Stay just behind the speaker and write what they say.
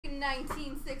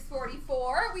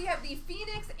19/644. We have the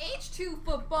Phoenix H2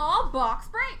 football box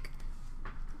break.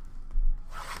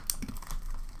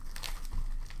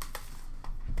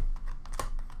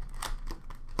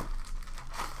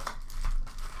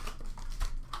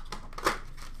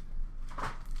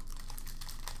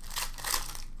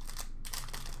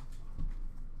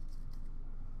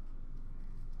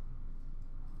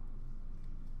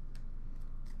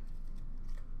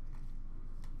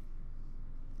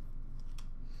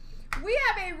 We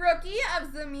have a rookie of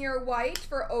Zamir White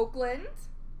for Oakland.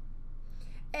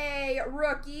 A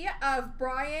rookie of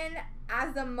Brian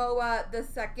Asamoah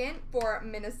II for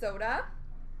Minnesota.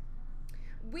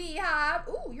 We have,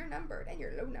 ooh, you're numbered and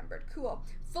you're low numbered. Cool.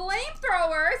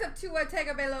 Flamethrowers of Tua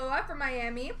Tagovailoa for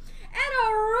Miami. And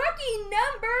a rookie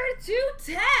number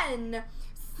 210,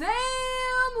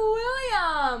 Sam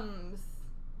Williams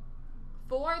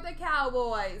for the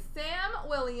Cowboys. Sam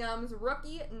Williams,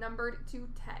 rookie numbered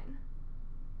 210.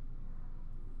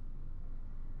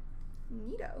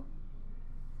 Neato.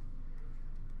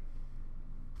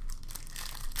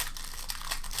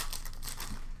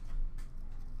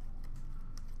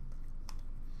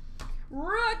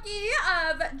 Rookie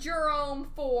of Jerome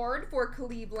Ford for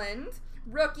Cleveland.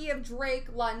 Rookie of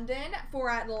Drake London for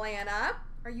Atlanta.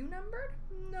 Are you numbered?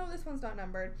 No, this one's not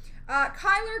numbered.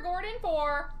 Kyler Gordon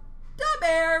for the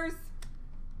Bears.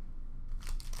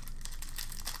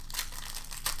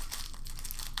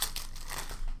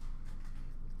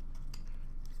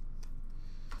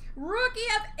 Rookie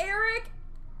of Eric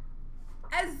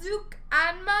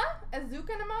Azukanma,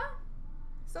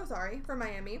 so sorry, for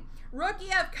Miami.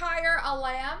 Rookie of Kyer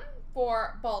Alam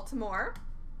for Baltimore.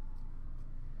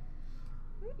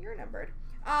 You're numbered.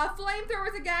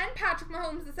 Flamethrowers again, Patrick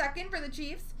Mahomes II for the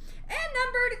Chiefs. And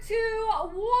numbered to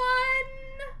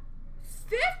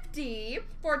 150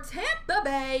 for Tampa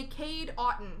Bay, Cade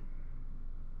Otton.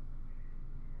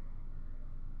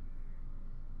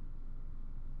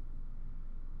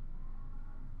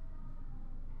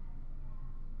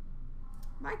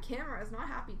 My camera is not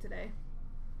happy today.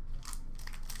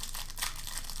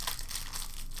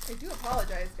 I do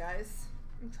apologize, guys.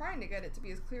 I'm trying to get it to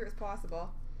be as clear as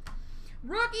possible.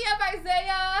 Rookie of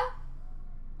Isaiah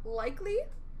Likely.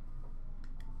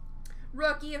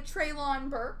 Rookie of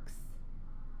Treylon Burks.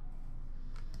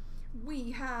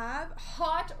 We have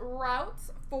hot routes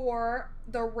for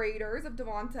the Raiders of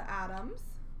Devonta Adams.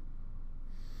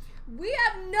 We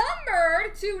have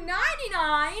numbered to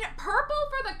 99, purple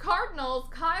for the Cardinals,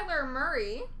 Kyler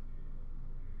Murray.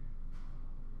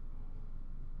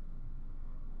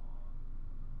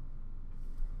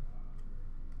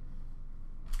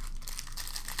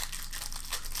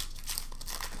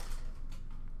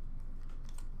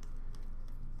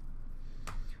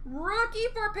 Rookie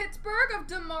for Pittsburgh of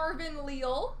DeMarvin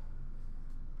Leal.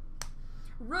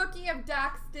 Rookie of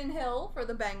Daxton Hill for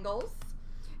the Bengals.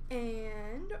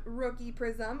 And rookie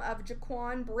prism of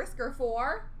Jaquan Brisker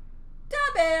for the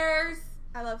Bears.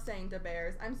 I love saying the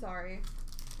Bears. I'm sorry.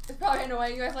 It's probably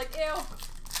annoying. You guys are like, ew.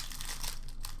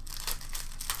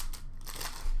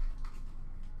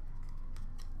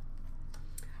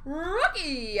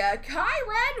 Rookie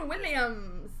Kyren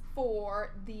Williams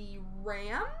for the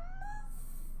Rams.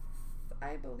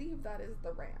 I believe that is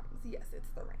the Rams. Yes, it's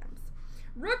the Rams.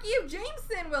 Rookie of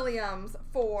Jameson Williams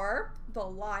for the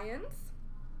Lions.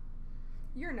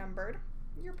 You're numbered.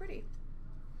 You're pretty.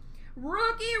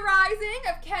 Rookie Rising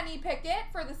of Kenny Pickett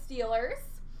for the Steelers.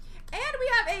 And we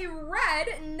have a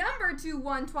red number to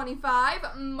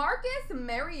 125, Marcus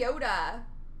Mariota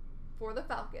for the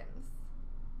Falcons.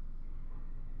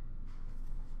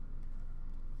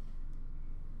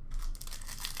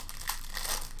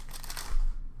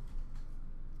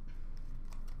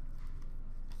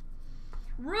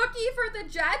 Rookie for the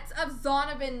Jets of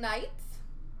Zonovan Knight.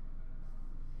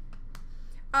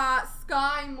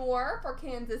 Sky Moore for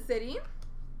Kansas City.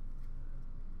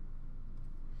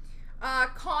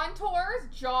 Contours,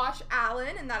 Josh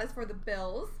Allen, and that is for the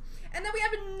Bills. And then we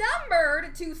have a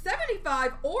numbered to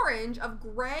 75 orange of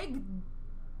Greg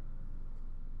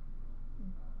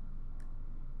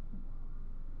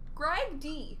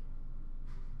D.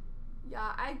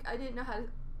 Yeah, I didn't know how to...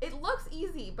 It looks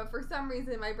easy, but for some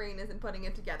reason my brain isn't putting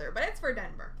it together. But it's for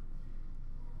Denver.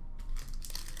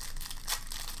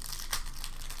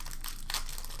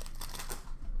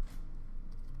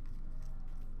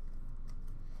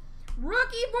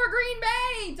 Rookie for Green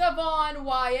Bay,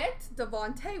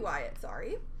 Devontae Wyatt,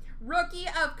 sorry. Rookie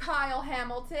of Kyle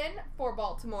Hamilton for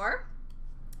Baltimore.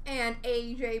 And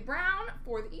A.J. Brown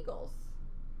for the Eagles.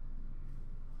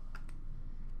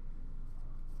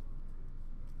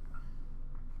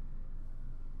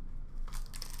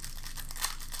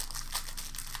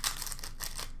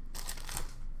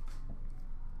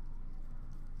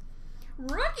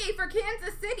 Rookie for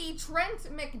Kansas City, Trent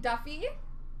McDuffie.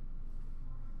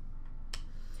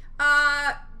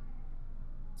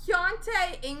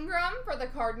 Keontae Ingram for the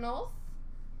Cardinals.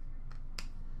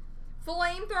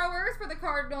 Flamethrowers for the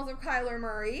Cardinals of Kyler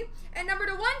Murray. And number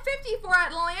to 150 for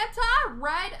Atlanta,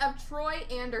 red of Troy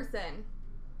Anderson.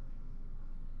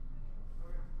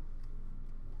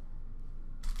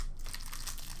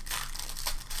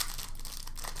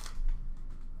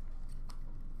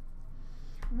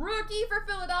 Rookie for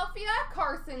Philadelphia,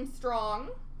 Carson Strong.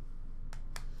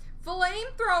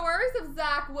 Flamethrowers of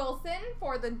Zach Wilson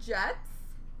for the Jets.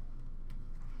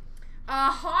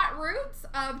 Hot Roots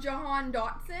of Jahan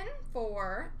Dotson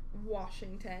for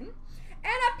Washington.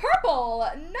 And a purple,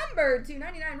 number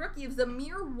 299 rookie of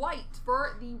Zamir White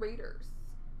for the Raiders.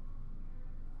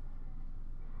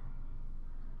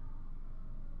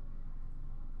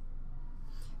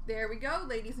 There we go,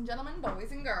 ladies and gentlemen,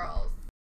 boys and girls.